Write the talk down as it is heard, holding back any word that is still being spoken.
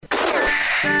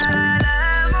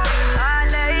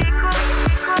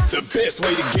best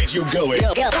way to get you going.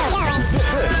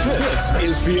 This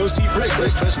is VOC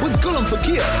Breakfast with Gulam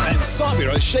Fakir and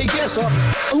Sabira Sheikh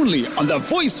Yasab, only on the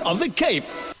Voice of the Cape.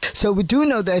 So we do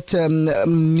know that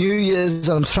New Year's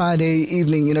on Friday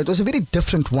evening, it was a very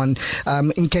different one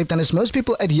in Cape Town, as most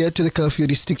people adhere to the curfew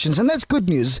restrictions, and that's good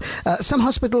news. Some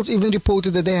hospitals even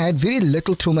reported that they had very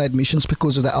little trauma admissions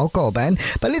because of the alcohol ban.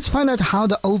 But let's find out how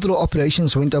the overall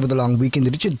operations went over the long weekend.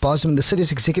 Richard Bosman, the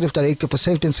city's Executive Director for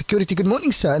Safety and Security. Good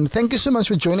morning, sir, and thank you so much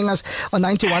for joining us on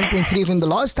 91.3 FM. The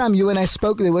last time you and I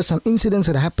spoke, there were some incidents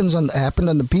that happened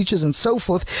on the beaches and so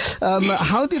forth.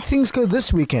 How did things go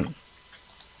this weekend?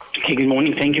 Okay, good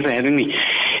morning. Thank you for having me.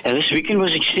 This weekend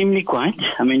was extremely quiet.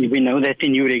 I mean, we know that the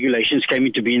new regulations came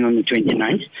into being on the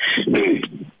 29th,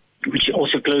 which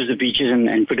also closed the beaches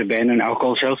and put a ban on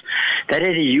alcohol sales. That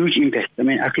had a huge impact. I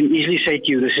mean, I can easily say to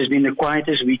you, this has been the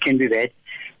quietest weekend we've had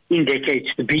in decades.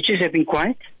 The beaches have been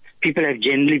quiet. People have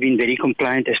generally been very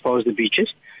compliant as far as the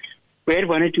beaches. We had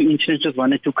one or two incidents of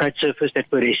one or two kite surfers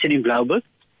that were arrested in Blauberg,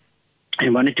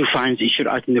 and one or two fines issued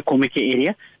out in the Komike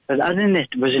area. But other than that,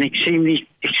 it was an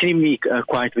extremely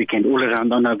quiet weekend all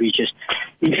around on our beaches.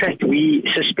 In fact, we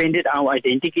suspended our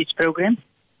identikits program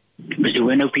because there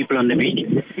were no people on the beach.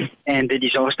 And the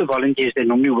disaster volunteers that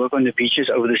normally work on the beaches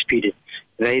over this period,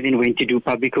 they then went to do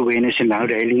public awareness and loud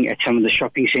hailing at some of the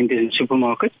shopping centers and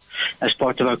supermarkets as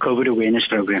part of our COVID awareness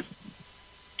program.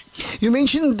 You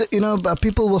mentioned,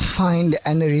 people were fined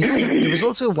and arrested. It was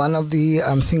also one of the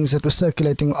things that was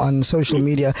circulating on social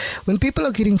media. When people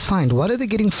are getting fined, what are they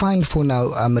getting fined for now,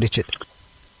 Richard?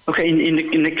 Okay, in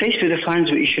the case where the fines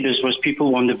were issued was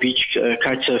people on the beach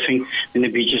kite surfing when the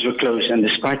beaches were closed, and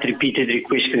despite repeated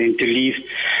requests for them to leave,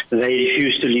 they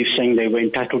refused to leave, saying they were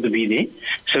entitled to be there.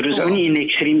 So it was only in the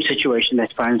extreme situation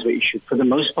that fines were issued. For the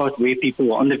most part, where people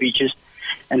were on the beaches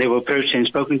and they were approached and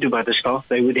spoken to by the staff,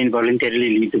 they would then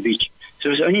voluntarily leave the beach. So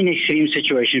it was only in extreme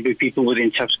situations where people were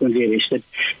then subsequently arrested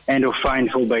and or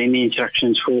fined for obeying the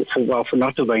instructions, for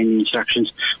not obeying the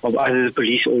instructions of either the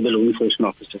police or the law enforcement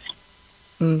officers.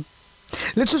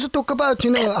 Let's also talk about,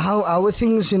 how our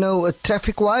things,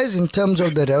 traffic-wise in terms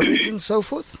of the roads and so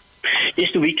forth.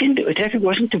 Yes, the weekend, traffic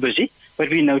wasn't too busy, but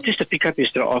we noticed a pickup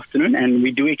yesterday afternoon, and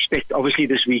we do expect, obviously,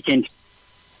 this week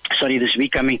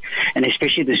coming, and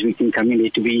especially this weekend coming, there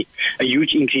to be a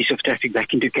huge increase of traffic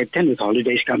back into Cape Town with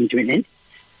holidays coming to an end.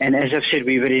 And as I've said,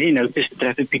 we've already noticed the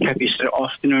traffic pickup yesterday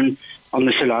afternoon on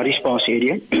the Solaris Pass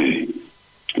area.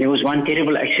 There was one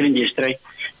terrible accident yesterday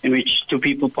in which two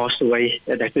people passed away.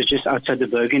 That was just outside the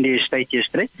Burgundy estate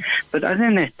yesterday. But other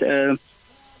than that,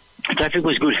 traffic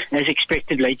was good. As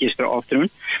expected, late yesterday afternoon,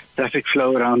 traffic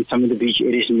flow around some of the beach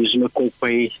areas in Uzuma,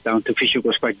 Kalkbay, down to Fisher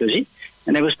was quite busy.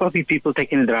 And there was probably people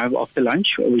taking a drive after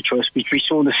lunch, which we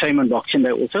saw the same on Boxing Day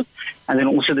also, and then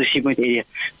also the Seapoint area.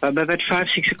 But by about 5,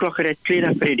 6 o'clock, it had cleared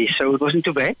up already, so it wasn't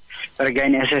too bad. But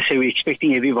again, as I say, we're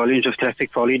expecting heavy volumes of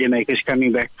traffic for holiday makers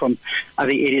coming back from other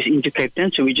areas into Cape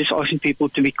Town. So we're just asking people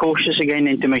to be cautious again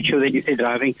and to make sure that if they're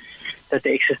driving, that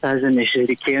they exercise the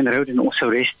necessary care on the road and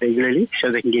also rest regularly so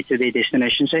they can get to their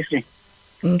destination safely.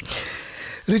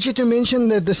 Richard, you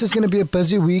mentioned that this is going to be a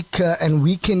busy week and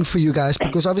weekend for you guys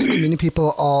because obviously many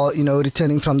people are,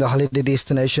 returning from the holiday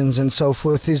destinations and so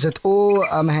forth. Is it all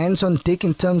hands on deck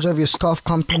in terms of your staff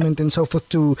complement and so forth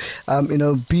to,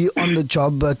 be on the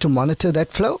job to monitor that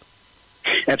flow?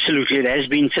 Absolutely. It has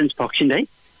been since Boxing Day.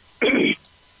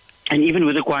 And even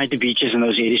with the quieter beaches in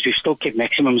those areas, we've still kept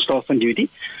maximum staff on duty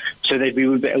so that we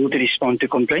would be able to respond to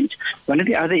complaints. One of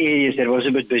the other areas that was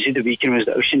a bit busy the weekend was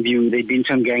the Ocean View. There'd been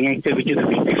some gang activity the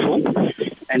week before,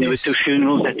 and there were 2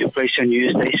 funerals that took place on New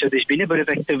Year's Day. So there's been a bit of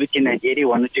activity in that area,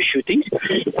 1 or 2 shootings.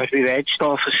 But we've had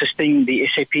staff assisting the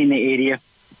SAP in the area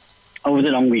over the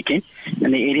long weekend,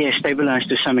 and the area has stabilized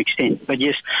to some extent. But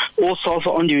yes, all staff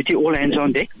are on duty, all hands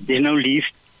on deck. There's no leave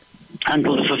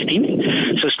until the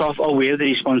 15th. So staff are aware of the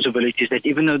responsibilities that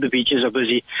even though the beaches are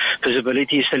busy,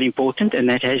 visibility is still important, and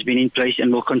that has been in place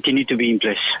and will continue to be in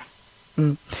place.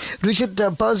 Richard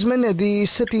Bosman, the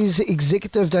city's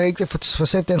Executive Director for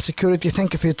Safety and Security,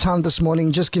 thank you for your time this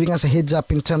morning, just giving us a heads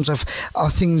up in terms of how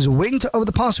things went over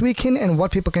the past weekend and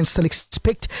what people can still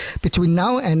expect between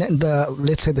now and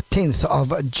let's say the 10th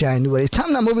of January.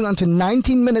 Time now moving on to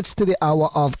 19 minutes to the hour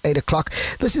of 8 o'clock.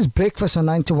 This is Breakfast on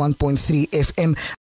 91.3 FM.